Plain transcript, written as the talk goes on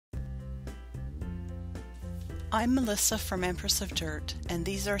I'm Melissa from Empress of Dirt, and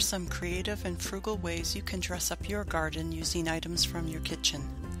these are some creative and frugal ways you can dress up your garden using items from your kitchen.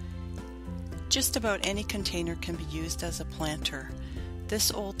 Just about any container can be used as a planter. This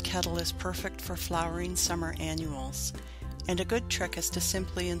old kettle is perfect for flowering summer annuals, and a good trick is to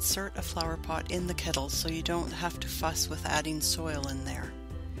simply insert a flower pot in the kettle so you don't have to fuss with adding soil in there.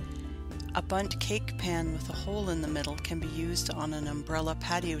 A bundt cake pan with a hole in the middle can be used on an umbrella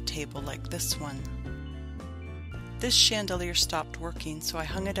patio table like this one. This chandelier stopped working, so I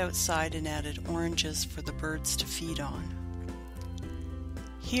hung it outside and added oranges for the birds to feed on.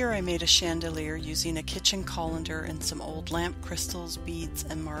 Here I made a chandelier using a kitchen colander and some old lamp crystals, beads,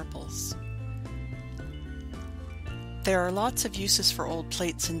 and marbles. There are lots of uses for old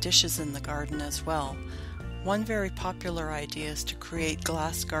plates and dishes in the garden as well. One very popular idea is to create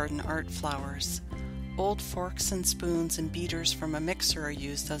glass garden art flowers. Old forks and spoons and beaters from a mixer are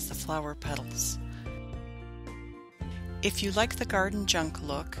used as the flower petals. If you like the garden junk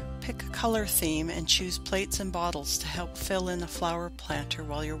look, pick a color theme and choose plates and bottles to help fill in a flower planter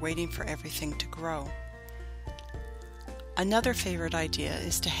while you're waiting for everything to grow. Another favorite idea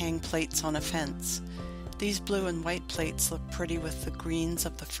is to hang plates on a fence. These blue and white plates look pretty with the greens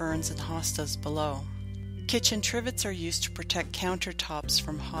of the ferns and hostas below. Kitchen trivets are used to protect countertops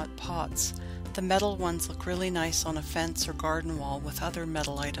from hot pots. The metal ones look really nice on a fence or garden wall with other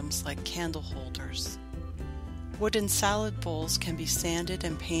metal items like candle holders. Wooden salad bowls can be sanded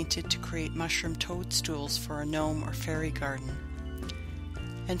and painted to create mushroom toadstools for a gnome or fairy garden.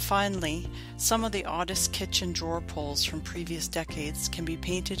 And finally, some of the oddest kitchen drawer pulls from previous decades can be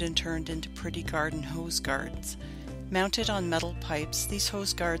painted and turned into pretty garden hose guards. Mounted on metal pipes, these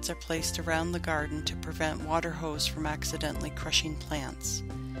hose guards are placed around the garden to prevent water hose from accidentally crushing plants.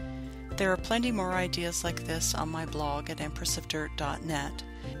 There are plenty more ideas like this on my blog at empressofdirt.net,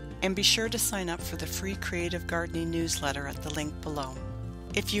 and be sure to sign up for the free Creative Gardening newsletter at the link below.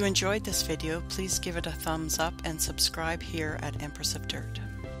 If you enjoyed this video, please give it a thumbs up and subscribe here at Empress of Dirt.